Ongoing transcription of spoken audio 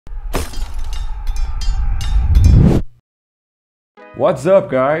What's up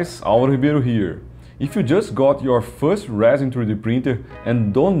guys, Álvaro Ribeiro here. If you just got your first resin 3D printer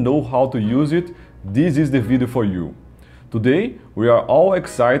and don't know how to use it, this is the video for you. Today we are all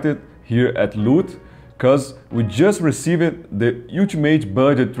excited here at Loot because we just received the ultimate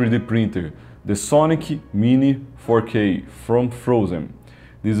budget 3D printer, the Sonic Mini 4K from Phrozen.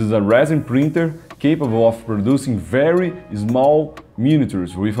 This is a resin printer capable of producing very small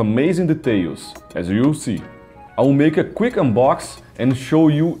miniatures with amazing details, as you'll see. I will make a quick unbox and show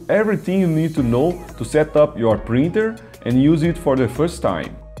you everything you need to know to set up your printer and use it for the first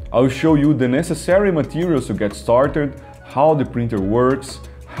time. I will show you the necessary materials to get started, how the printer works,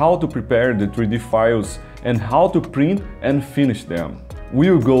 how to prepare the 3D files and how to print and finish them.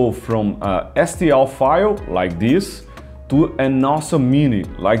 We'll go from a STL file like this to an awesome mini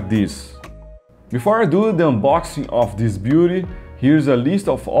like this. Before I do the unboxing of this beauty, here's a list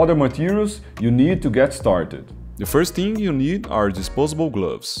of other materials you need to get started. The first thing you need are disposable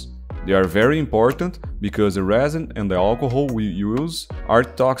gloves. They are very important because the resin and the alcohol we use are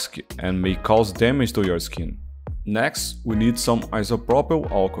toxic and may cause damage to your skin. Next, we need some isopropyl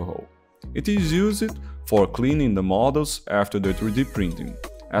alcohol. It is used for cleaning the models after the 3D printing,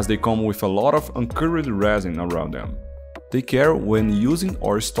 as they come with a lot of uncured resin around them. Take care when using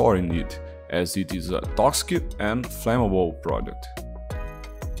or storing it, as it is a toxic and flammable product.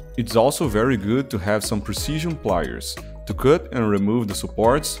 It's also very good to have some precision pliers to cut and remove the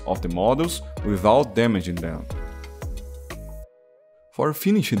supports of the models without damaging them. For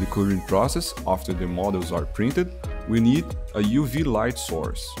finishing the curing process after the models are printed, we need a UV light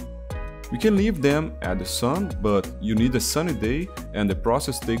source. We can leave them at the sun, but you need a sunny day and the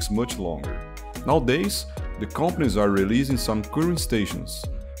process takes much longer. Nowadays, the companies are releasing some curing stations,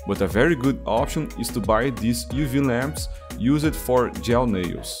 but a very good option is to buy these UV lamps used for gel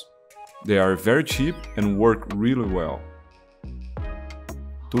nails. They are very cheap and work really well.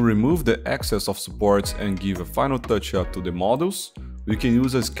 To remove the excess of supports and give a final touch-up to the models, we can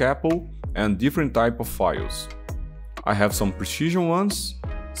use a scalpel and different type of files. I have some precision ones,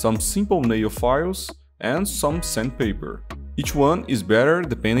 some simple nail files, and some sandpaper. Each one is better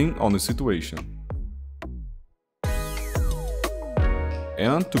depending on the situation.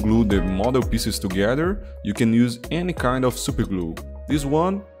 And to glue the model pieces together, you can use any kind of super glue. This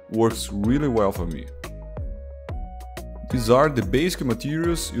one works really well for me. These are the basic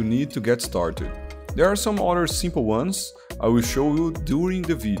materials you need to get started. There are some other simple ones I will show you during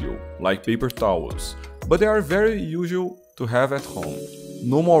the video, like paper towels, but they are very usual to have at home.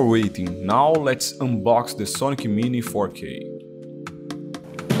 No more waiting, now let's unbox the Sonic Mini 4K.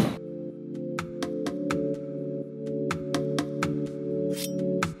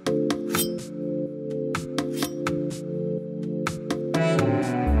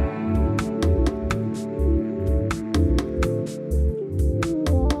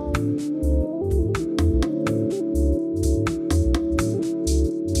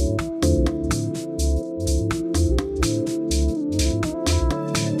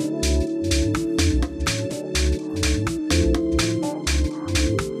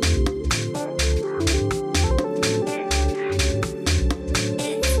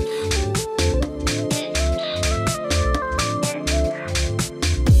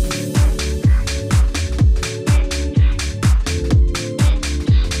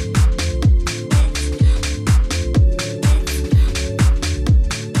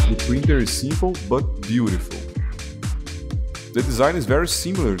 The printer is simple but beautiful. The design is very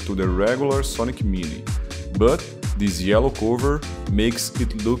similar to the regular Sonic Mini, but this yellow cover makes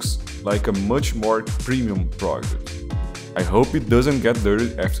it look like a much more premium product. I hope it doesn't get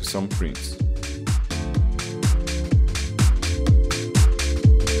dirty after some prints.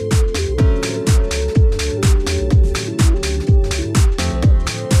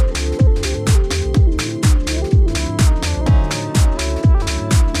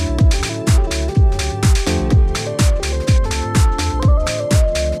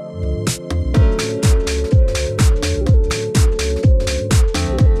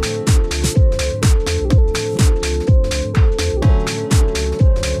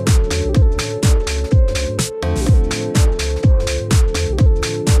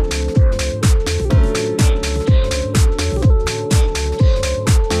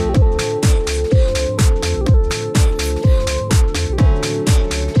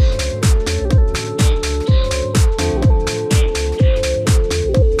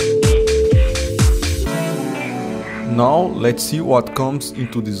 Now let's see what comes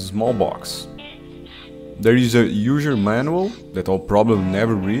into this small box. There is a user manual that I'll probably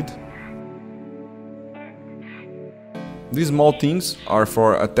never read. These small things are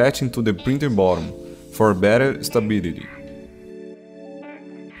for attaching to the printer bottom for better stability.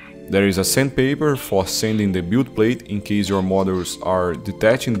 There is a sandpaper for sanding the build plate in case your models are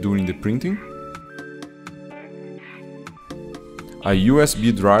detaching during the printing. A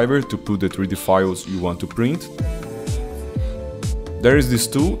USB driver to put the 3D files you want to print. There is this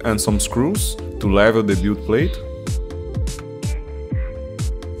tool and some screws to level the build plate.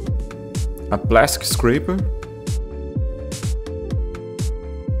 A plastic scraper.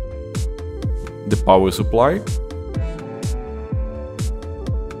 The power supply.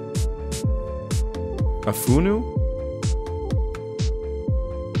 A funnel.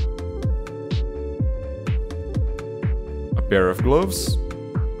 A pair of gloves.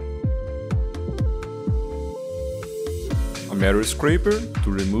 A metal scraper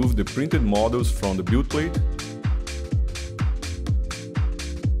to remove the printed models from the build plate.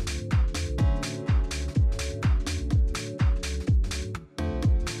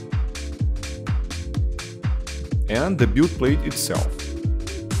 And the build plate itself.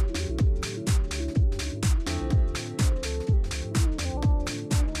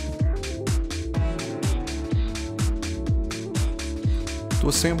 To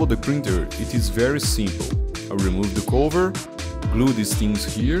assemble the printer, it is very simple. I remove the cover, glue these things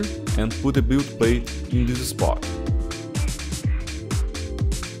here and put the build plate in this spot.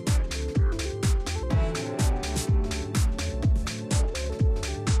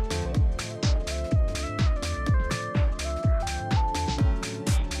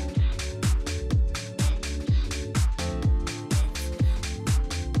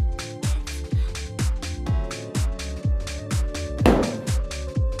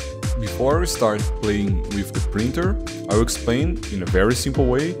 Before we start playing with the printer, I will explain in a very simple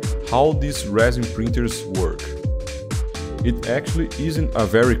way how these resin printers work. It actually isn't a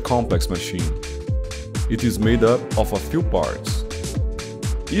very complex machine. It is made up of a few parts.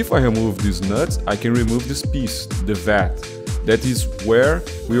 If I remove these nuts, I can remove this piece, the vat, that is where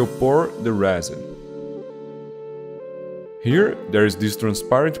we'll pour the resin. Here there is this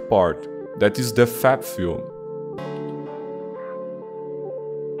transparent part, that is the nFEP film.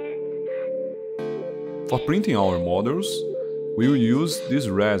 For printing our models, we will use this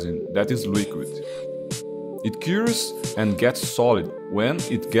resin that is liquid. It cures and gets solid when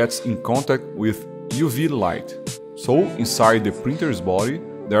it gets in contact with UV light. So inside the printer's body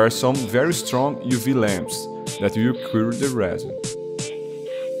there are some very strong UV lamps that will cure the resin.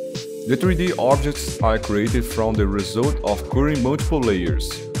 The 3D objects are created from the result of curing multiple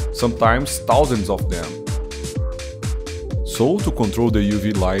layers, sometimes thousands of them. So to control the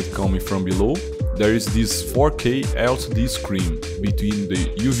UV light coming from below, there is this 4K LCD screen between the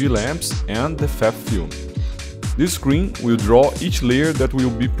UV lamps and the nFEP film. This screen will draw each layer that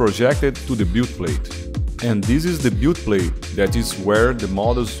will be projected to the build plate. And this is the build plate, that is where the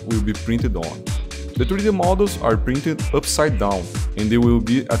models will be printed on. The 3D models are printed upside down and they will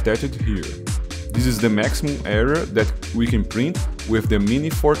be attached here. This is the maximum area that we can print with the Mini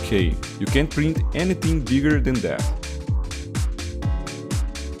 4K. You can't print anything bigger than that.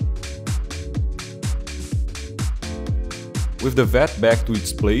 With the vat back to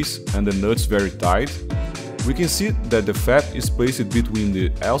its place and the nuts very tight, we can see that the nFEP is placed between the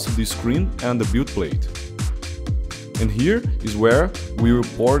LCD screen and the build plate. And here is where we will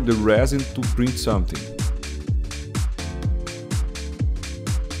pour the resin to print something.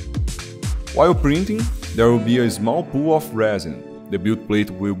 While printing, there will be a small pool of resin. The build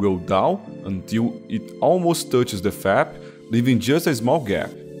plate will go down until it almost touches the nFEP, leaving just a small gap.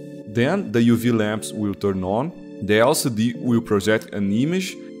 Then the UV lamps will turn on. The LCD will project an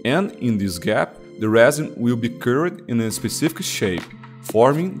image, and in this gap, the resin will be cured in a specific shape,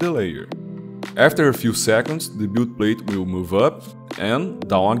 forming the layer. After a few seconds, the build plate will move up and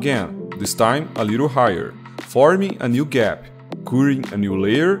down again, this time a little higher, forming a new gap, curing a new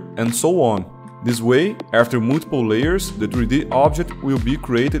layer, and so on. This way, after multiple layers, the 3D object will be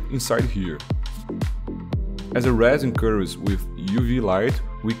created inside here. As the resin cures with UV light,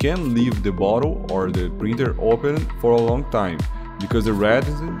 we can leave the bottle or the printer open for a long time, because the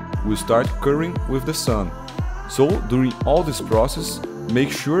resin will start curing with the sun. So during all this process,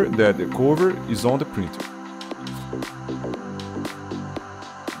 make sure that the cover is on the printer.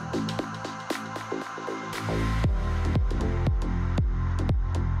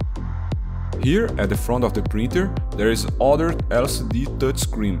 Here at the front of the printer, there is other LCD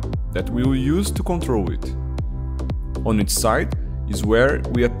touchscreen that we will use to control it. On its side is where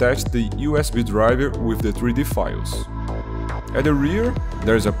we attach the USB driver with the 3D files. At the rear,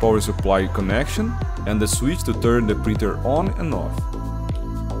 there is a power supply connection and the switch to turn the printer on and off.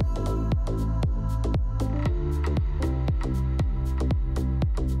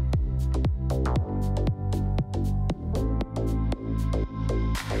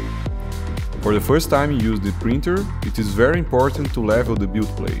 For the first time you use the printer, it is very important to level the build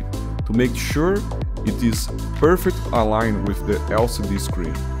plate, to make sure it is perfectly aligned with the LCD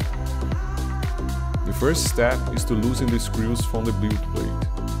screen. The first step is to loosen the screws from the build plate.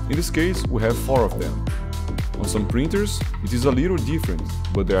 In this case, we have 4 of them. On some printers, it is a little different,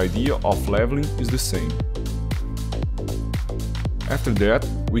 but the idea of leveling is the same. After that,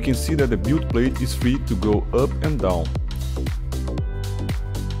 we can see that the build plate is free to go up and down.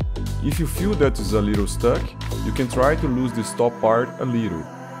 If you feel that it's a little stuck, you can try to loosen this top part a little,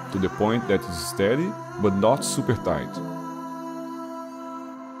 to the point that it's steady, but not super tight.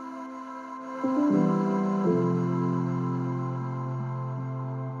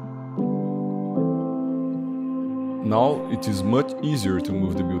 Now it is much easier to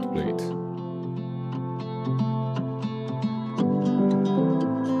move the build plate.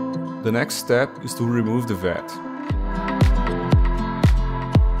 The next step is to remove the vat.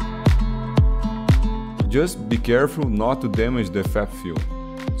 Just be careful not to damage the nFEP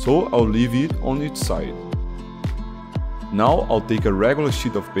film, so I'll leave it on each side. Now I'll take a regular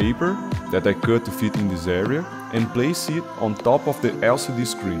sheet of paper that I cut to fit in this area and place it on top of the LCD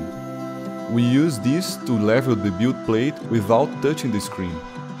screen. We use this to level the build plate without touching the screen.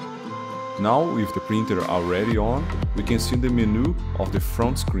 Now, with the printer already on, we can see the menu of the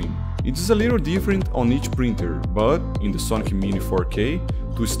front screen. It is a little different on each printer, but in the Sonic Mini 4K,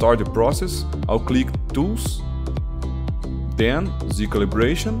 to start the process, I'll click Tools, then Z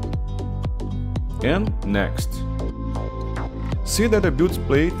Calibration, and Next. See that the build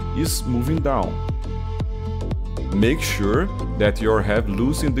plate is moving down. Make sure that you have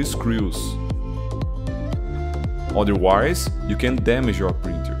loosened the screws. Otherwise, you can damage your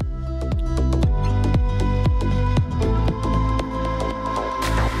printer.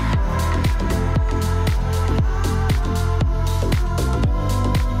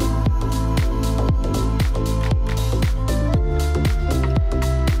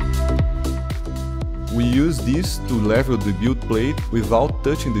 We use this to level the build plate without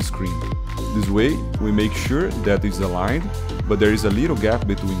touching the screen. This way, we make sure that it's aligned, but there is a little gap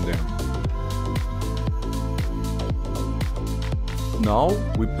between them. Now,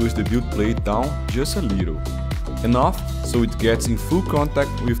 we push the build plate down just a little. Enough so it gets in full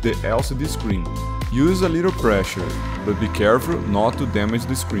contact with the LCD screen. Use a little pressure, but be careful not to damage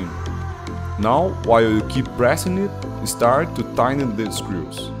the screen. Now, while you keep pressing it, start to tighten the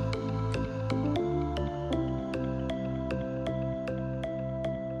screws.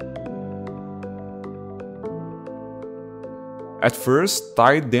 At first,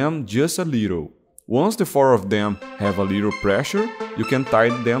 tighten them just a little. Once the 4 of them have a little pressure, you can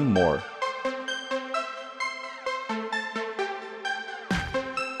tighten them more.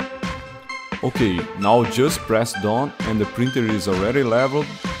 Okay, now just press done and the printer is already leveled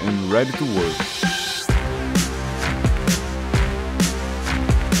and ready to work.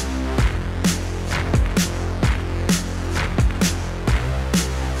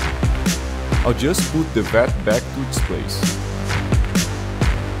 I'll just put the vat back to its place.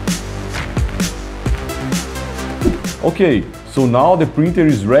 Okay, so now the printer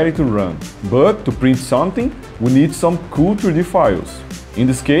is ready to run, but to print something, we need some cool 3D files. In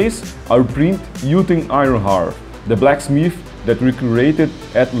this case, I'll print Uten Iron Harp, the blacksmith that we created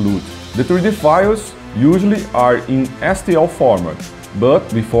at Loot. The 3D files usually are in STL format, but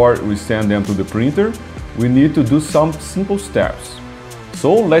before we send them to the printer, we need to do some simple steps.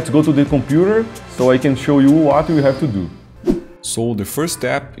 So let's go to the computer so I can show you what we have to do. So the first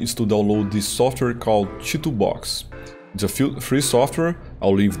step is to download this software called chitubox. It's a free software,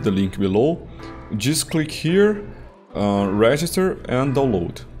 I'll leave the link below. Just click here, register and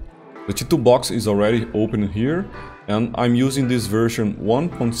download. The chitubox is already open here and I'm using this version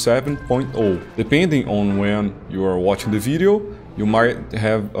 1.7.0. Depending on when you are watching the video, you might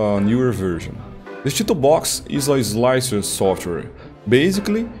have a newer version. The chitubox is a slicer software.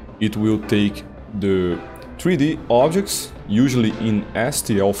 Basically, it will take the 3D objects, usually in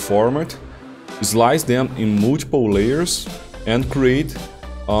STL format, slice them in multiple layers and create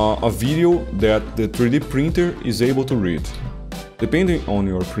a video that the 3D printer is able to read. Depending on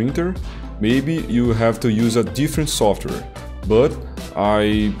your printer, maybe you have to use a different software, but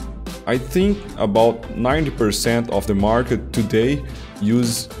I think about 90% of the market today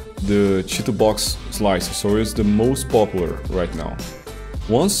use the chitubox slicer, so it's the most popular right now.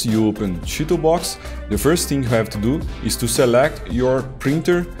 Once you open chitubox, the first thing you have to do is to select your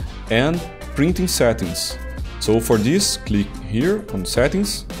printer and printing settings. So for this, click here on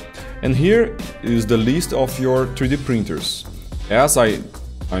settings, and here is the list of your 3D printers. As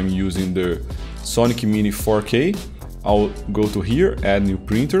I'm using the Sonic Mini 4K, I'll go to here, add new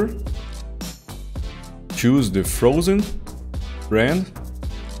printer, choose the Phrozen brand.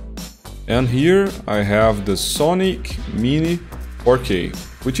 And here I have the Sonic Mini 4K,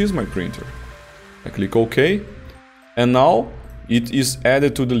 which is my printer. I click OK, and now it is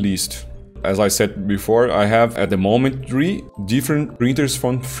added to the list. As I said before, I have at the moment 3 different printers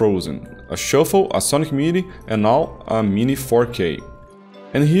from Phrozen: a Shuffle, a Sonic Mini, and now a Mini 4K.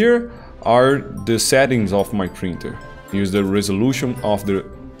 And here are the settings of my printer. Here's the resolution of the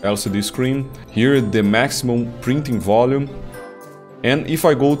LCD screen, here the maximum printing volume, and if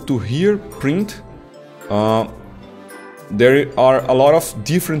I go to here, print, there are a lot of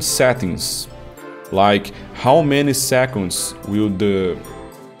different settings, like how many seconds will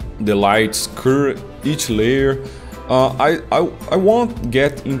the lights cure each layer. I won't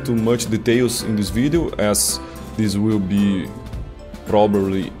get into much details in this video, as this will be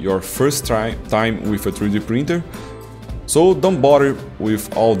probably your first time with a 3D printer, so don't bother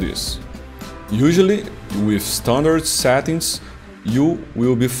with all this. Usually with standard settings you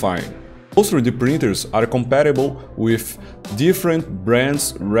will be fine. Most 3D printers are compatible with different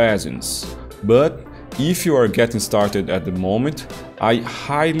brands' resins, but if you are getting started at the moment, I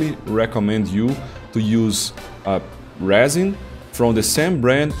highly recommend you to use a resin from the same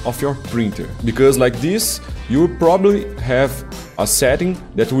brand of your printer, because like this you will probably have a setting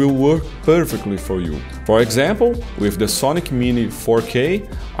that will work perfectly for you. For example, with the Sonic Mini 4K,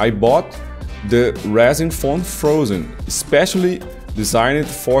 I bought the resin from Phrozen, especially designed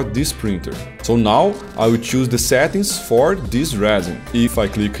for this printer. So now I will choose the settings for this resin. If I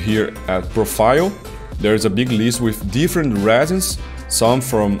click here at Profile, there's a big list with different resins, some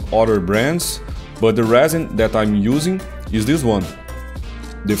from other brands, but the resin that I'm using is this one,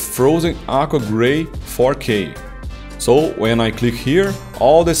 the Frozen Aqua Gray 4K. So when I click here,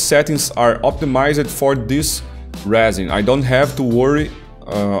 all the settings are optimized for this resin. I don't have to worry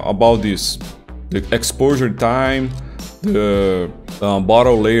about this. The exposure time, the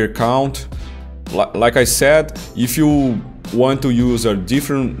bottle layer count. Like I said, if you want to use a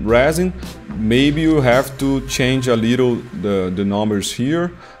different resin, maybe you have to change a little the numbers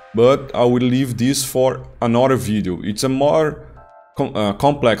here, but I will leave this for another video. It's a more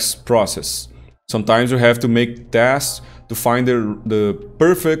complex process. Sometimes you have to make tests to find the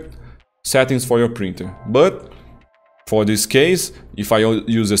perfect settings for your printer. But for this case, if I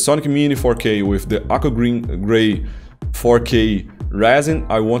use the Sonic Mini 4K with the Aqua Gray 4K resin,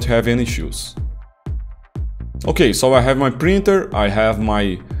 I won't have any issues. Okay, so I have my printer, I have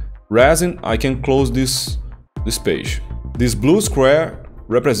my resin, I can close this page. This blue square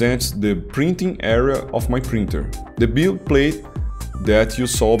represents the printing area of my printer, the build plate that you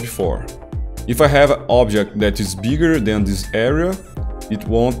saw before. If I have an object that is bigger than this area, it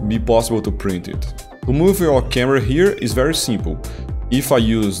won't be possible to print it. To move your camera here is very simple. If I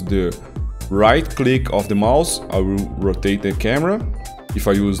use the right click of the mouse, I will rotate the camera. If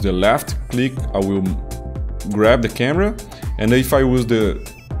I use the left click, I will grab the camera. And if I use the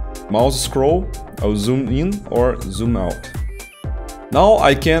mouse scroll, I will zoom in or zoom out. Now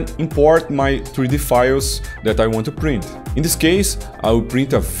I can import my 3D files that I want to print. In this case, I will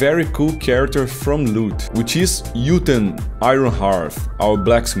print a very cool character from Loot, which is Uten Ironhearth, our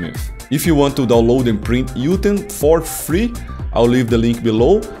blacksmith. If you want to download and print Uten for free, I'll leave the link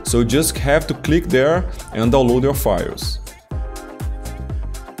below, so you just have to click there and download your files.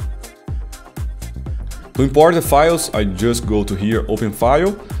 To import the files, I just go to here, Open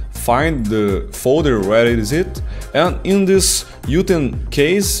File, find the folder where it is it, and in this Uten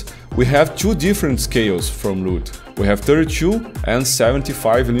case, we have 2 different scales from Loot. We have 32 and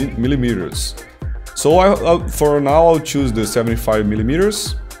 75 millimeters. So for now I'll choose the 75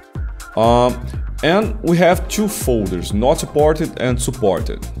 millimeters. And we have 2 folders, not supported and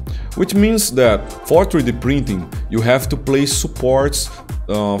supported, which means that for 3D printing you have to place supports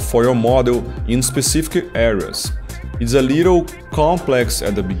for your model in specific areas. It's a little complex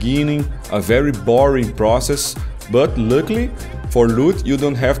at the beginning, a very boring process, but luckily for Loot you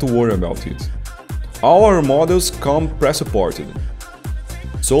don't have to worry about it. All our models come pre-supported.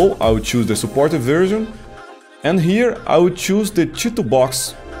 So I will choose the supported version, and here I will choose the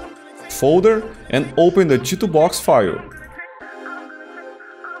chitubox folder and open the chitubox file.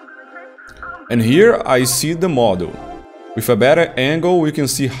 And here I see the model. With a better angle we can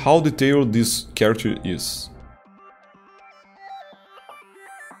see how detailed this character is.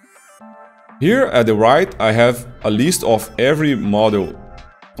 Here at the right I have a list of every model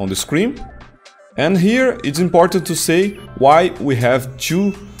on the screen. And here it's important to say why we have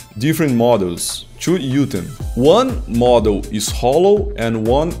 2 different models, 2 Uten. One model is hollow and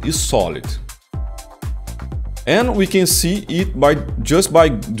one is solid. And we can see it just by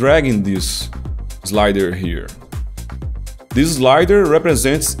dragging this slider here. This slider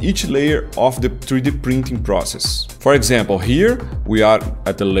represents each layer of the 3D printing process. For example, here we are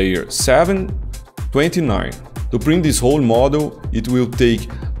at the layer 729. To print this whole model, it will take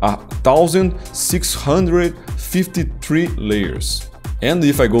 1653 layers. And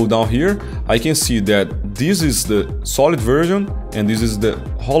if I go down here, I can see that this is the solid version and this is the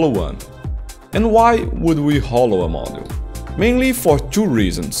hollow one. And why would we hollow a model? Mainly for two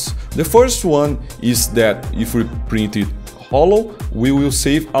reasons. The first one is that if we print it hollow, we will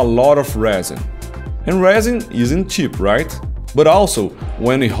save a lot of resin. And resin isn't cheap, right? But also,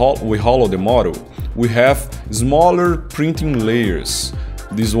 when we hollow the model, we have smaller printing layers.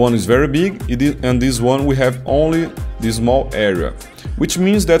 This one is very big, and this one we have only this small area, which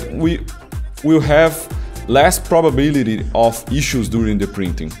means that we will have less probability of issues during the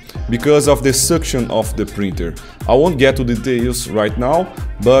printing because of the suction of the printer. I won't get to details right now,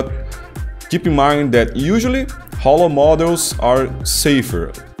 but keep in mind that usually hollow models are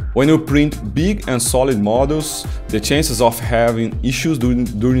safer. When you print big and solid models, the chances of having issues during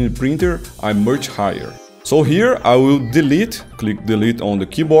the printer are much higher. So here I will click delete on the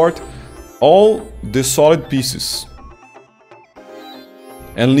keyboard, all the solid pieces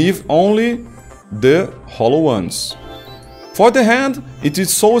and leave only the hollow ones. For the hand, it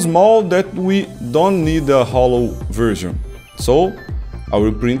is so small that we don't need a hollow version. So I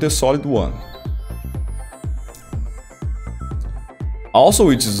will print a solid one. Also,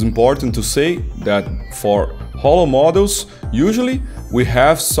 it is important to say that for hollow models, usually we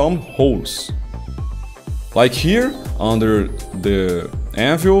have some holes. Like here under the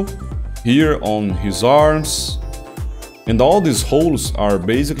anvil, here on his arms. And all these holes are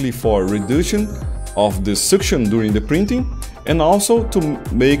basically for reduction of the suction during the printing and also to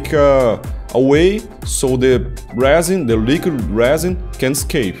make a way so the resin, the liquid resin, can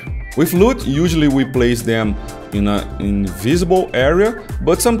escape. With LUT, usually we place them in an invisible area,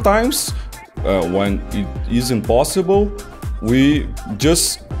 but sometimes when it isn't possible, we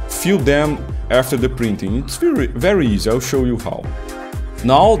just fill them after the printing. It's very easy, I'll show you how.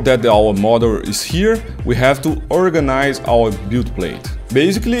 Now that our model is here, we have to organize our build plate.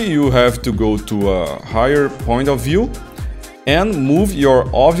 Basically, you have to go to a higher point of view and move your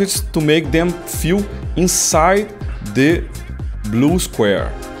objects to make them fit inside the blue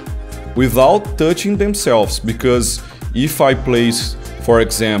square without touching themselves, because if I place, for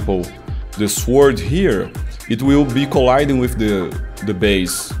example, the sword here, it will be colliding with the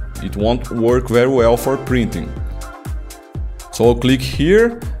base. It won't work very well for printing. So I'll click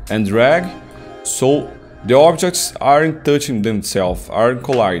here and drag, so the objects aren't touching themselves, aren't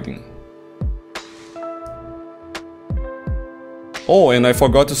colliding. Oh, and I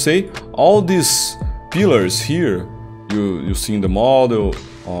forgot to say, all these pillars here, you see in the model,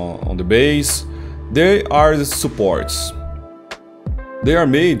 on the base, they are the supports. They are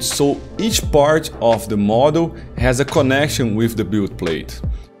made so each part of the model has a connection with the build plate.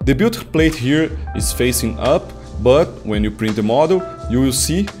 The build plate here is facing up, but when you print the model, you will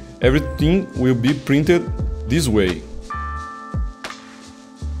see everything will be printed this way.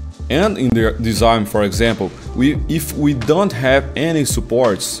 And in the design, for example, if we don't have any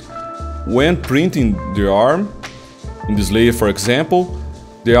supports, when printing the arm, in this layer for example,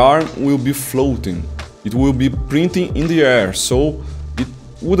 the arm will be floating. It will be printing in the air, so it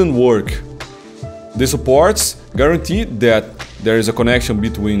wouldn't work. The supports guarantee that there is a connection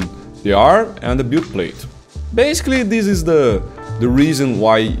between the arm and the build plate. Basically, this is the reason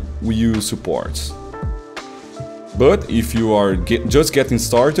why we use supports. But if you are just getting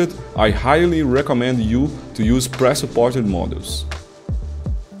started, I highly recommend you to use press-supported models.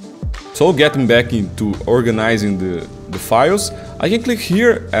 So getting back into organizing the files, I can click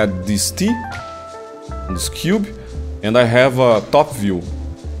here at this T, this cube, and I have a top view.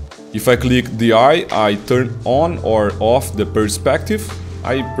 If I click the eye, I turn on or off the perspective.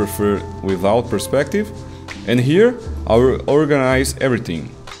 I prefer without perspective. And here I will organize everything.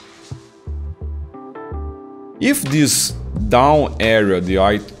 If this down area, the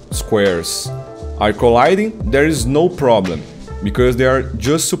eye squares, are colliding, there is no problem, because they are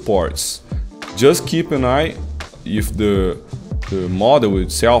just supports. Just keep an eye if the model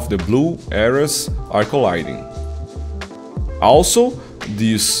itself, the blue areas, are colliding. Also,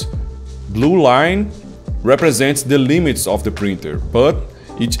 this blue line represents the limits of the printer, but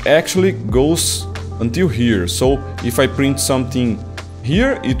it actually goes until here. So if I print something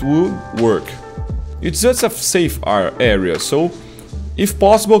here, it will work. It's just a safe area, so if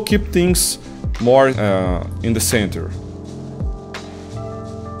possible, keep things more in the center.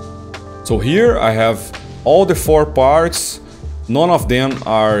 So here I have all the 4 parts None of them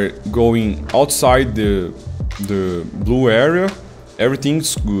are going outside the blue area.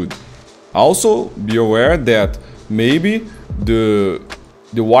 Everything's good. Also, be aware that maybe the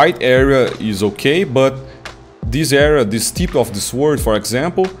white area is okay, but this area, this tip of the sword, for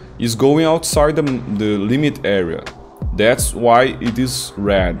example, is going outside the limit area. That's why it is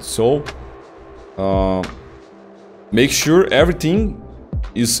red. So make sure everything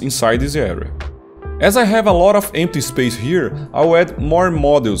is inside this area. As I have a lot of empty space here, I'll add more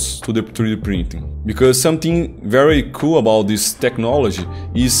models to the 3D printing. Because something very cool about this technology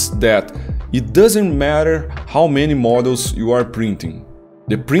is that it doesn't matter how many models you are printing.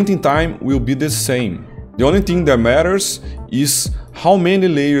 The printing time will be the same. The only thing that matters is how many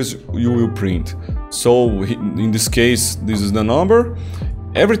layers you will print. So in this case, this is the number.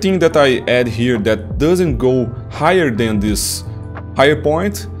 Everything that I add here that doesn't go higher than this higher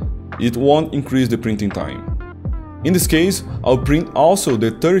point, it won't increase the printing time. In this case, I'll print also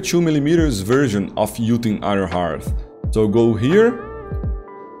the 32mm version of Jotun Iron Hearth. So go here,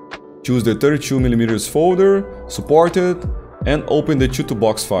 choose the 32mm folder, supported, and open the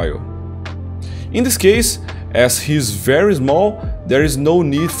chitubox file. In this case, as he's very small, there is no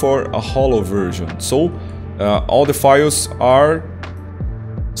need for a hollow version. So all the files are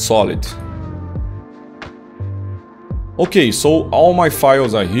solid. Okay, so all my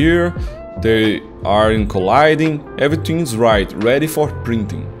files are here, they are in colliding, everything's right, ready for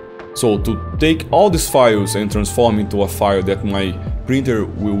printing. So to take all these files and transform into a file that my printer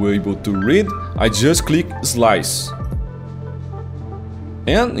will be able to read, I just click slice.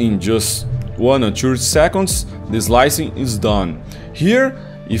 And in just 1 or 2 seconds, the slicing is done. Here,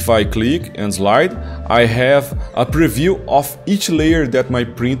 if I click and slide, I have a preview of each layer that my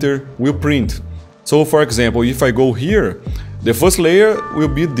printer will print. So for example, if I go here, the first layer will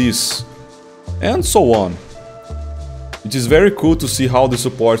be this, and so on. It is very cool to see how the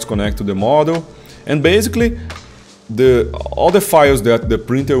supports connect to the model, and basically all the files that the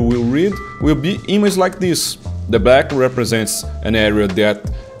printer will read will be images like this. The black represents an area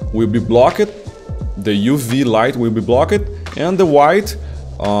that will be blocked, the UV light will be blocked, and the white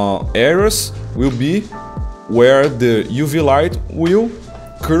areas will be where the UV light will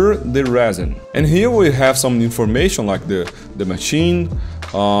cure the resin. And here we have some information like the machine,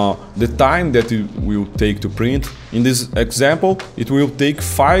 the time that it will take to print. In this example, it will take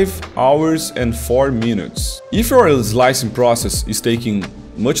 5 hours and 4 minutes. If your slicing process is taking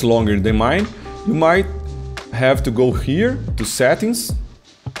much longer than mine, you might have to go here to settings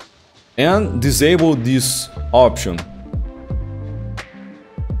and disable this option.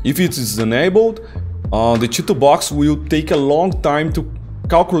 If it is enabled, the chitubox will take a long time to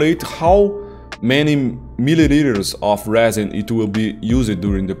calculate how many milliliters of resin it will be used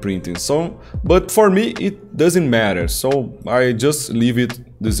during the printing. But for me it doesn't matter, so I just leave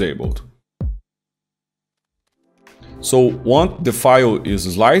it disabled. So once the file is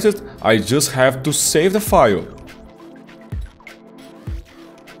sliced, I just have to save the file.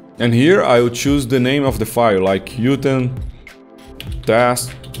 And here I will choose the name of the file, like Jotun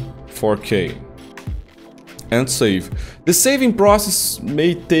test 4K. And save. The saving process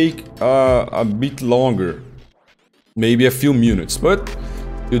may take a bit longer, maybe a few minutes, but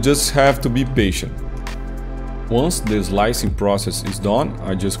you just have to be patient. Once the slicing process is done,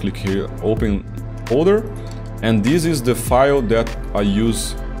 I just click here, open folder, and this is the file that I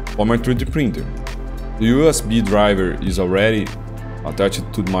use for my 3D printer. The USB driver is already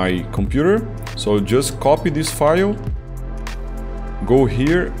attached to my computer, so just copy this file, go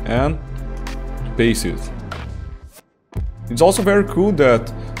here and paste it. It's also very cool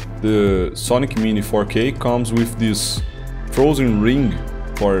that the Sonic Mini 4K comes with this frozen ring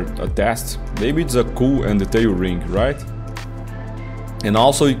for a test. Maybe it's a cool and detailed ring, right? And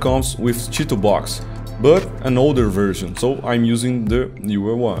also it comes with chitubox, but an older version, so I'm using the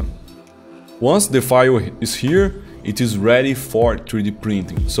newer one. Once the file is here, it is ready for 3D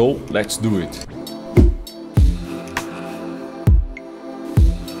printing, so let's do it.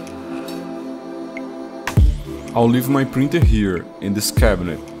 I'll leave my printer here in this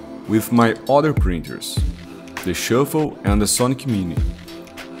cabinet with my other printers, the Shuffle and the Sonic Mini.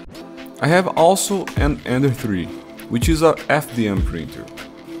 I have also an Ender 3, which is a FDM printer.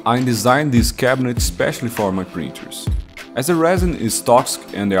 I designed this cabinet especially for my printers. As the resin is toxic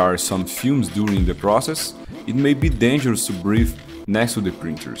and there are some fumes during the process, it may be dangerous to breathe next to the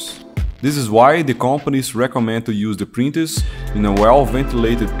printers. This is why the companies recommend to use the printers in a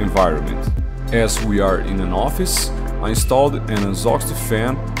well-ventilated environment. As we are in an office, I installed an exhaust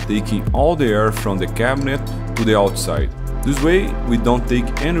fan taking all the air from the cabinet to the outside. This way we don't take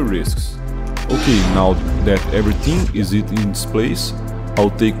any risks. Okay, now that everything is in its place, I'll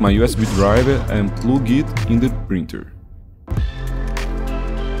take my USB driver and plug it in the printer.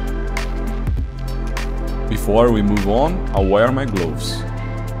 Before we move on, I'll wear my gloves.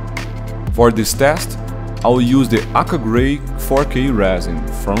 For this test, I'll use the Aqua Gray 4K resin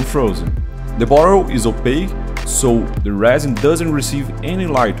from Phrozen. The bottle is opaque, so the resin doesn't receive any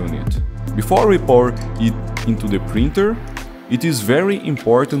light on it. Before we pour it into the printer, it is very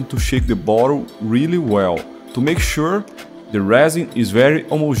important to shake the bottle really well to make sure the resin is very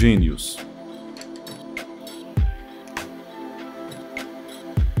homogeneous.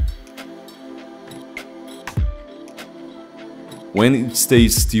 When it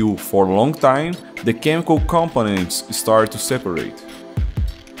stays still for a long time, the chemical components start to separate.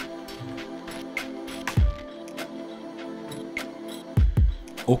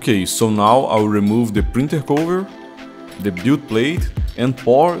 Okay, so now I'll remove the printer cover, the build plate, and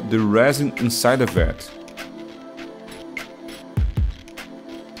pour the resin inside the vat.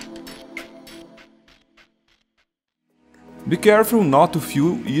 Be careful not to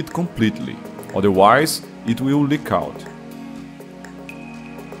fill it completely, otherwise it will leak out.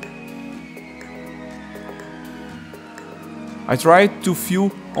 I tried to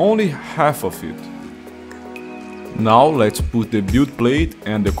fill only half of it. Now let's put the build plate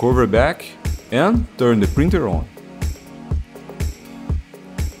and the cover back and turn the printer on.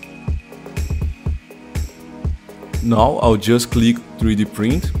 Now I'll just click 3D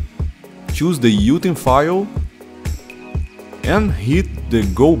print, choose the util file and hit the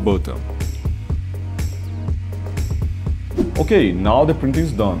go button. Okay, now the printing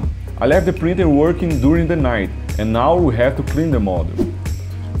is done. I left the printer working during the night and now we have to clean the model.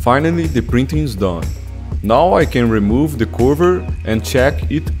 Finally, the printing is done. Now I can remove the cover and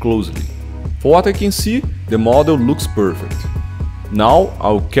check it closely. For what I can see, the model looks perfect. Now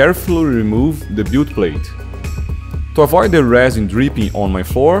I'll carefully remove the build plate. To avoid the resin dripping on my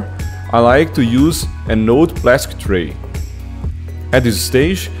floor, I like to use an old plastic tray. At this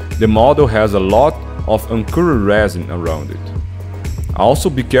stage, the model has a lot of uncured resin around it. Also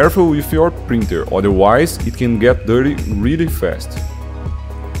be careful with your printer, otherwise it can get dirty really fast.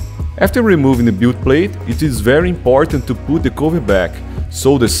 After removing the build plate, it is very important to put the cover back,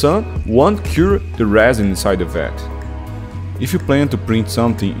 so the sun won't cure the resin inside the vat. If you plan to print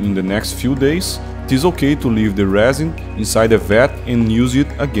something in the next few days, it is okay to leave the resin inside the vat and use it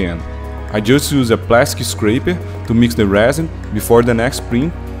again. I just use a plastic scraper to mix the resin before the next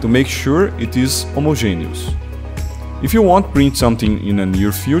print to make sure it is homogeneous. If you want to print something in the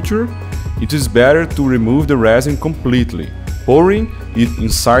near future, it is better to remove the resin completely, pouring it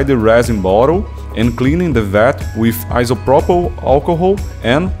inside the resin bottle and cleaning the vat with isopropyl alcohol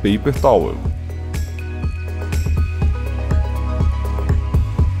and paper towel.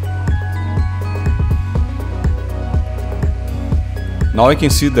 Now I can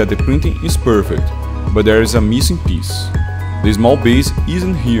see that the printing is perfect, but there is a missing piece. The small base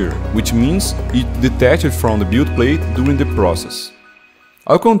isn't here, which means it detached from the build plate during the process.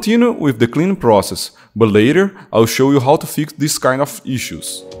 I'll continue with the cleaning process, but later I'll show you how to fix this kind of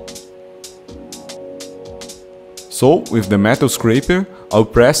issues. So, with the metal scraper, I'll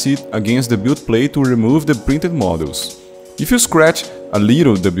press it against the build plate to remove the printed models. If you scratch a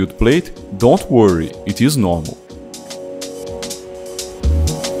little the build plate, don't worry, it is normal.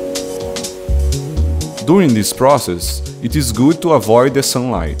 During this process, it is good to avoid the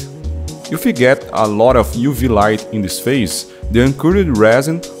sunlight. If we get a lot of UV light in this phase, the uncured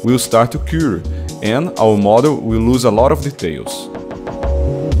resin will start to cure and our model will lose a lot of details.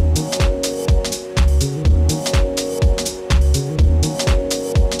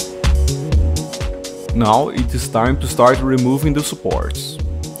 Now it is time to start removing the supports.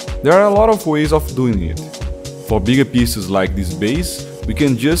 There are a lot of ways of doing it. For bigger pieces like this base, we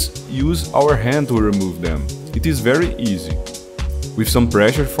can just use our hand to remove them. It is very easy. With some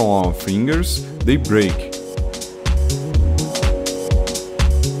pressure from our fingers, they break.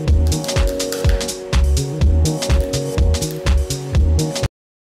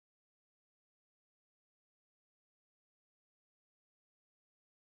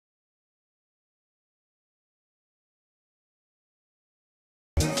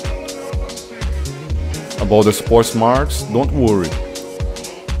 About the sports marks, don't worry.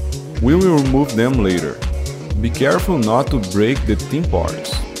 We will remove them later. Be careful not to break the thin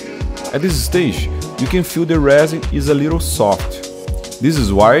parts. At this stage, you can feel the resin is a little soft. This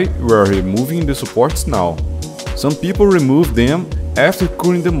is why we are removing the supports now. Some people remove them after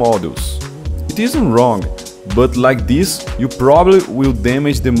curing the models. It isn't wrong, but like this, you probably will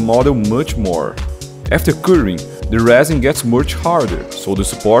damage the model much more. After curing, the resin gets much harder, so the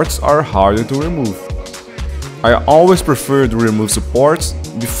supports are harder to remove. I always prefer to remove supports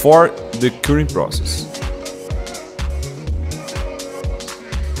before the curing process.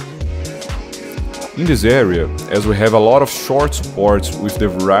 In this area, as we have a lot of short supports with the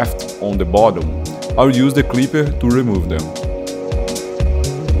raft on the bottom, I'll use the clipper to remove them.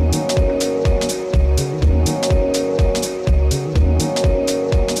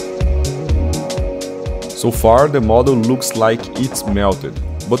 So far the model looks like it's melted,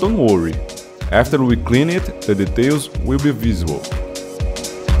 but don't worry, after we clean it, the details will be visible.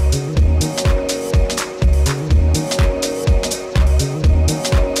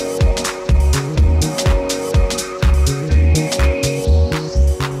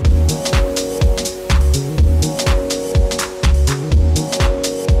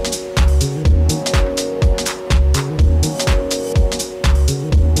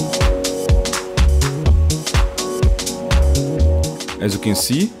 As you can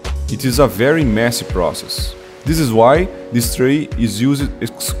see, it is a very messy process. This is why this tray is used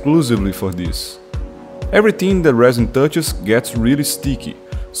exclusively for this. Everything that resin touches gets really sticky,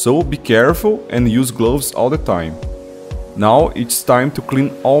 so be careful and use gloves all the time. Now it's time to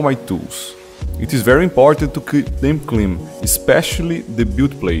clean all my tools. It is very important to keep them clean, especially the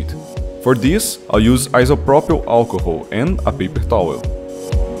build plate. For this, I'll use isopropyl alcohol and a paper towel.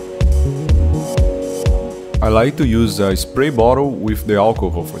 I like to use a spray bottle with the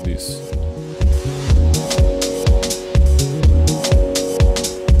alcohol for this.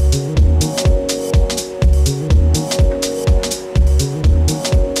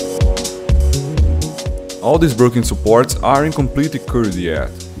 All these broken supports aren't completely cured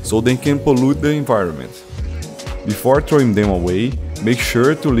yet, so they can pollute the environment. Before throwing them away, make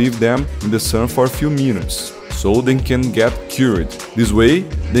sure to leave them in the sun for a few minutes, so they can get cured. This way,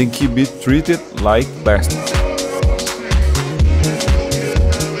 they can be treated like plastic.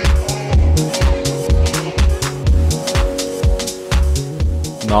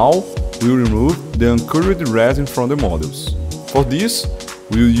 Now, we'll remove the uncured resin from the models. For this,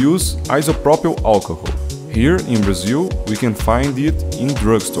 we'll use isopropyl alcohol. Here in Brazil, we can find it in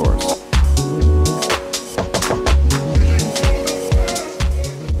drugstores.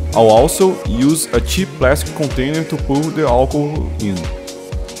 I'll also use a cheap plastic container to pour the alcohol in.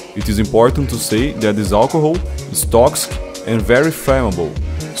 It is important to say that this alcohol is toxic and very flammable,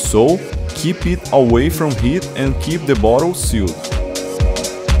 so keep it away from heat and keep the bottle sealed.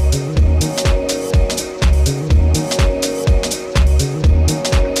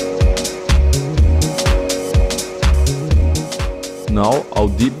 Now I'll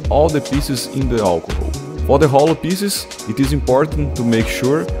dip all the pieces in the alcohol. For the hollow pieces, it is important to make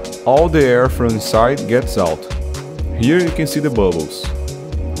sure all the air from inside gets out. Here you can see the bubbles.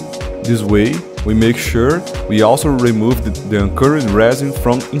 This way, we make sure we also remove the uncured resin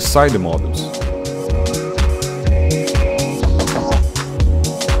from inside the models.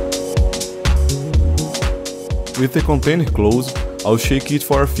 With the container closed, I'll shake it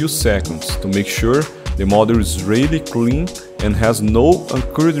for a few seconds to make sure the model is really clean and has no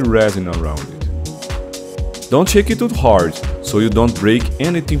uncured resin around it. Don't shake it too hard, so you don't break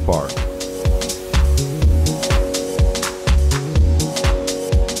anything apart.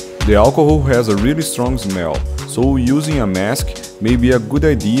 The alcohol has a really strong smell, so using a mask may be a good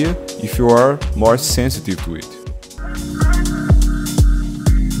idea if you are more sensitive to it.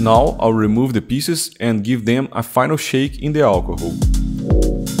 Now I'll remove the pieces and give them a final shake in the alcohol.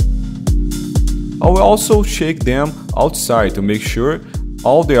 I will also shake them outside to make sure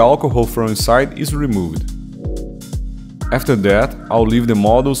all the alcohol from inside is removed. After that, I'll leave the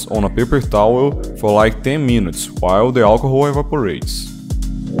models on a paper towel for like 10 minutes while the alcohol evaporates.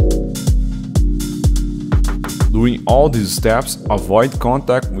 During all these steps, avoid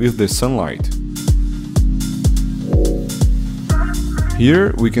contact with the sunlight.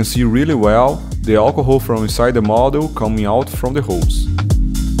 Here we can see really well the alcohol from inside the model coming out from the holes.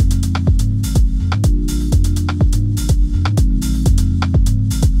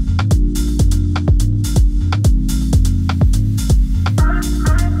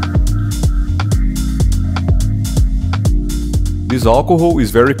 This alcohol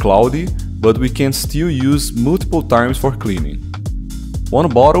is very cloudy, but we can still use multiple times for cleaning. One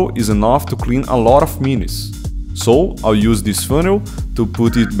bottle is enough to clean a lot of minis, so I'll use this funnel to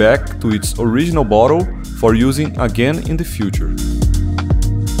put it back to its original bottle for using again in the future.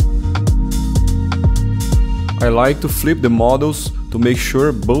 I like to flip the models to make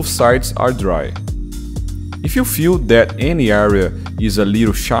sure both sides are dry. If you feel that any area is a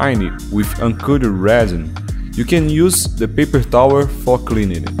little shiny with uncured resin, you can use the paper towel for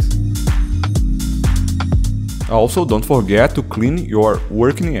cleaning it. Also, don't forget to clean your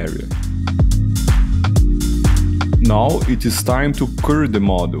working area. Now it is time to cure the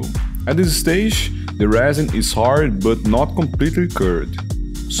model. At this stage, the resin is hard but not completely cured.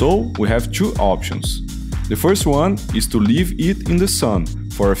 So we have two options. The first one is to leave it in the sun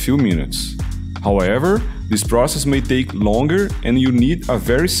for a few minutes. However, this process may take longer and you need a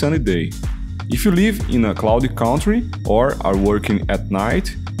very sunny day. If you live in a cloudy country or are working at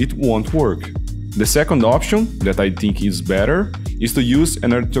night, it won't work. The second option, that I think is better, is to use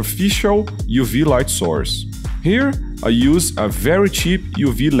an artificial UV light source. Here, I use a very cheap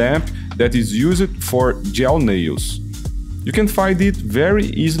UV lamp that is used for gel nails. You can find it very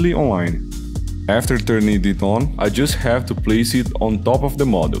easily online. After turning it on, I just have to place it on top of the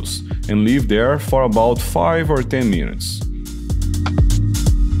models and leave there for about 5 or 10 minutes.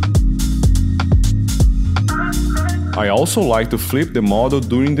 I also like to flip the model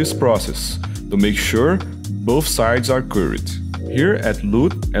during this process to make sure both sides are cured. Here at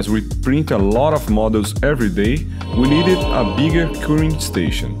Loot, as we print a lot of models every day, we needed a bigger curing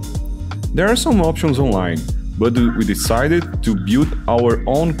station. There are some options online, but we decided to build our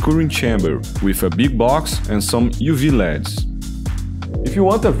own curing chamber with a big box and some UV LEDs. If you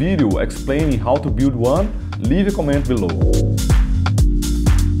want a video explaining how to build one, leave a comment below.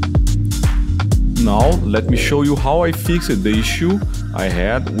 Now let me show you how I fixed the issue I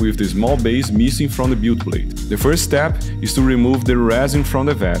had with the small base missing from the build plate. The first step is to remove the resin from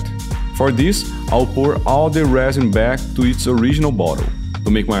the vat. For this, I'll pour all the resin back to its original bottle.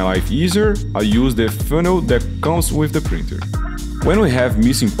 To make my life easier, I use the funnel that comes with the printer. When we have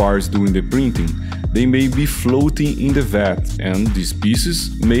missing parts during the printing, they may be floating in the vat and these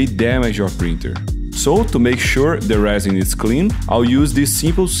pieces may damage your printer. So, to make sure the resin is clean, I'll use this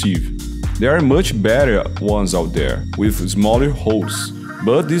simple sieve. There are much better ones out there, with smaller holes,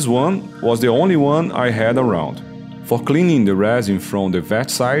 but this one was the only one I had around. For cleaning the resin from the vat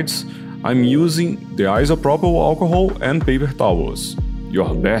sides, I'm using the isopropyl alcohol and paper towels,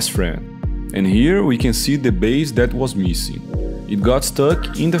 your best friend. And here we can see the base that was missing. It got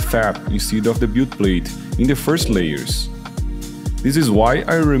stuck in the FEP instead of the build plate in the first layers. This is why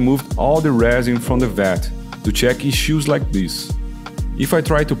I removed all the resin from the vat, to check issues like this. If I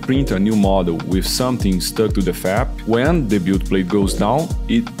try to print a new model with something stuck to the FEP, when the build plate goes down,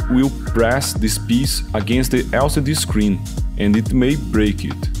 it will press this piece against the LCD screen and it may break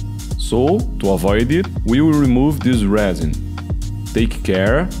it. So, to avoid it, we will remove this resin. Take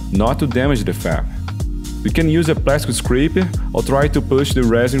care not to damage the FEP. We can use a plastic scraper or try to push the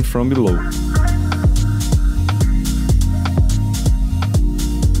resin from below.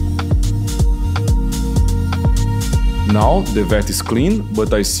 Now the vat is clean,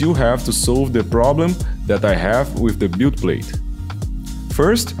 but I still have to solve the problem that I have with the build plate.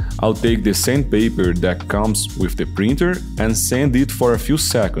 First, I'll take the sandpaper that comes with the printer and sand it for a few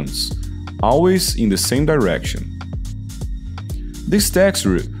seconds, always in the same direction. This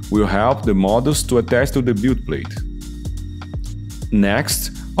texture will help the models to attach to the build plate.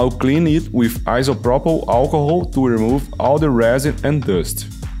 Next, I'll clean it with isopropyl alcohol to remove all the resin and dust.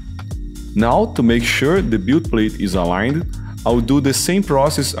 Now, to make sure the build plate is aligned, I'll do the same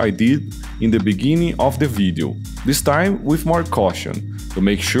process I did in the beginning of the video, this time with more caution, to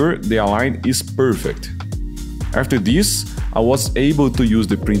make sure the align is perfect. After this, I was able to use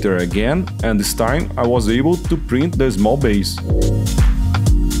the printer again, and this time I was able to print the small base.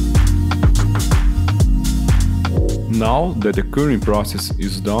 Now that the curing process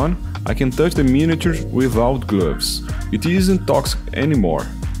is done, I can touch the miniatures without gloves. It isn't toxic anymore.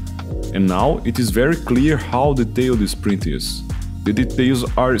 And now it is very clear how detailed this print is. The details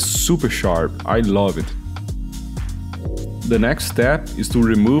are super sharp, I love it. The next step is to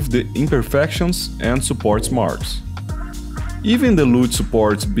remove the imperfections and supports marks. Even the Loot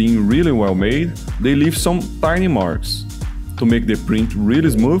supports being really well made, they leave some tiny marks. To make the print really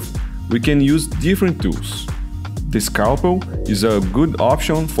smooth, we can use different tools. The scalpel is a good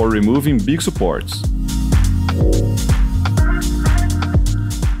option for removing big supports.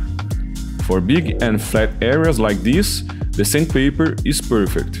 For big and flat areas like this, the sandpaper is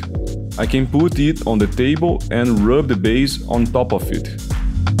perfect. I can put it on the table and rub the base on top of it.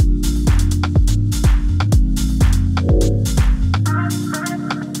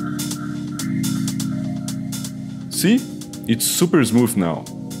 See? It's super smooth now.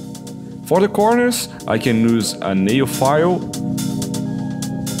 For the corners, I can use a nail file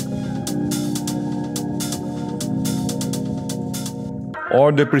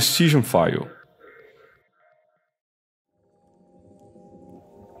or the precision file.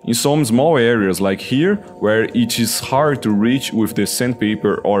 In some small areas like here, where it is hard to reach with the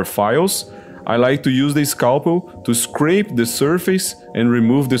sandpaper or files, I like to use the scalpel to scrape the surface and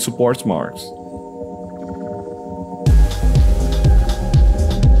remove the support marks.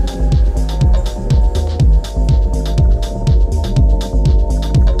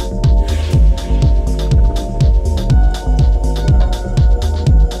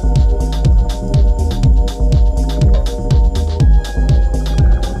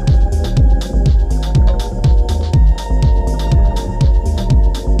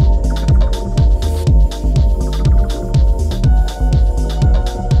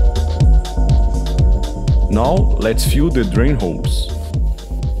 Now let's fill the drain holes.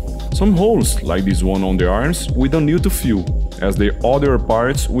 Some holes, like this one on the arms, we don't need to fill, as the other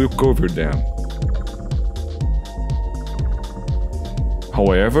parts will cover them.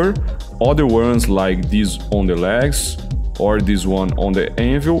 However, other ones like this on the legs or this one on the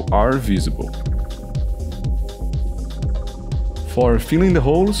anvil are visible. For filling the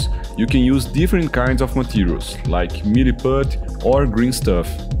holes, you can use different kinds of materials, like milliput or green stuff.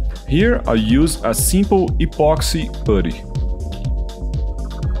 Here I use a simple epoxy putty.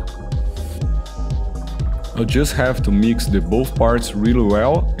 I'll just have to mix the both parts really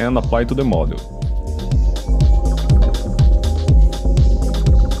well and apply to the model.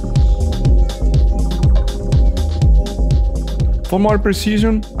 For more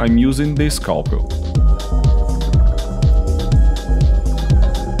precision, I'm using the scalpel.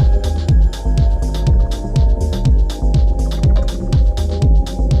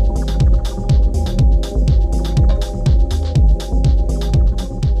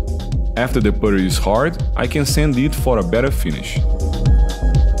 After the putty is hard, I can sand it for a better finish.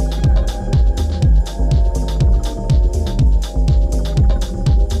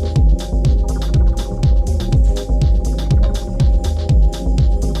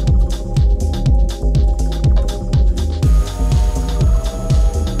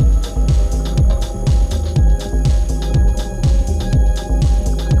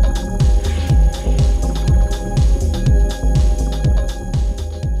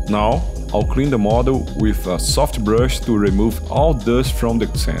 Now, I'll clean the model with a soft brush to remove all dust from the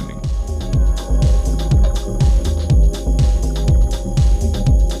sanding.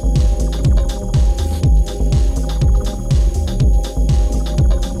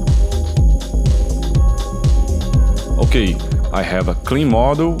 Okay, I have a clean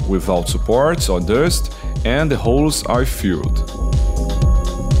model without supports or dust, and the holes are filled.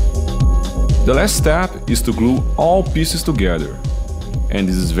 The last step is to glue all pieces together. And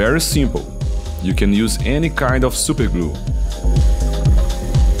this is very simple. You can use any kind of super glue.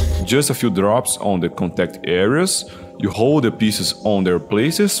 Just a few drops on the contact areas, you hold the pieces on their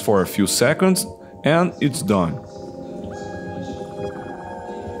places for a few seconds, and it's done.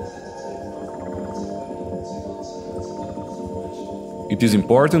 It is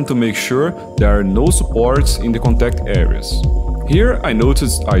important to make sure there are no supports in the contact areas. Here I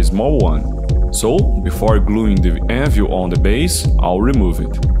noticed a small one. So, before gluing the anvil on the base, I'll remove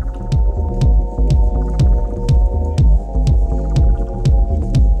it.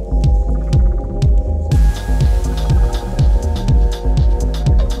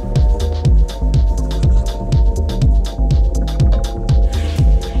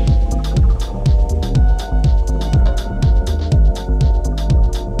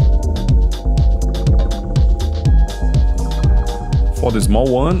 For the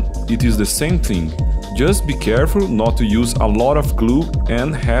small one, it is the same thing. Just be careful not to use a lot of glue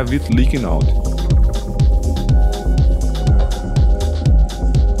and have it leaking out.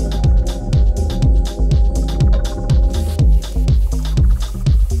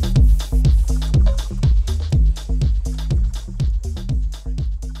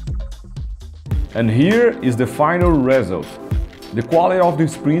 And here is the final result. The quality of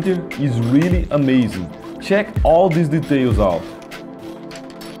this printer is really amazing. Check all these details out.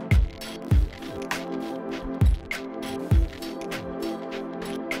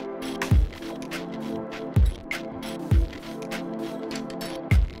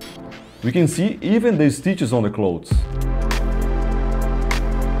 We can see even the stitches on the clothes.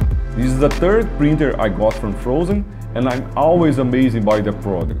 This is the third printer I got from Phrozen, and I'm always amazed by the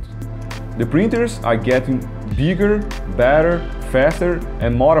product. The printers are getting bigger, better, faster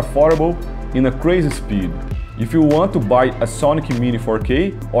and more affordable in a crazy speed. If you want to buy a Sonic Mini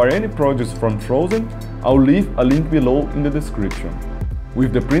 4K or any products from Phrozen, I'll leave a link below in the description.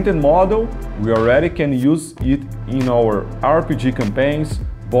 With the printed model, we already can use it in our RPG campaigns,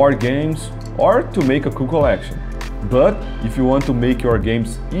 board games, or to make a cool collection. But if you want to make your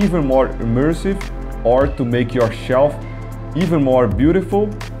games even more immersive or to make your shelf even more beautiful,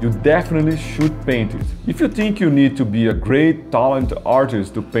 you definitely should paint it. If you think you need to be a great talented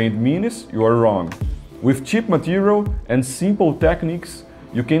artist to paint minis, you are wrong. With cheap material and simple techniques,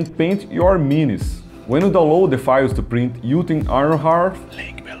 you can paint your minis. When you download the files to print using Ironheart,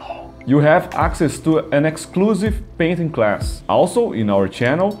 link below, you have access to an exclusive painting class. Also, in our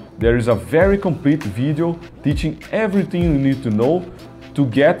channel, there is a very complete video teaching everything you need to know to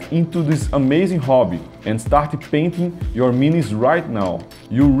get into this amazing hobby and start painting your minis right now.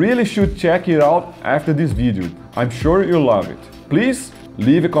 You really should check it out after this video. I'm sure you'll love it. Please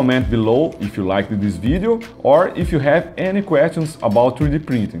leave a comment below if you liked this video or if you have any questions about 3D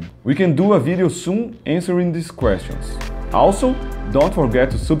printing. We can do a video soon answering these questions. Also, don't forget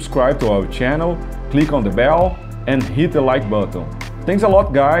to subscribe to our channel, click on the bell and hit the like button. Thanks a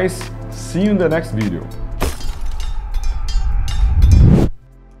lot guys, see you in the next video.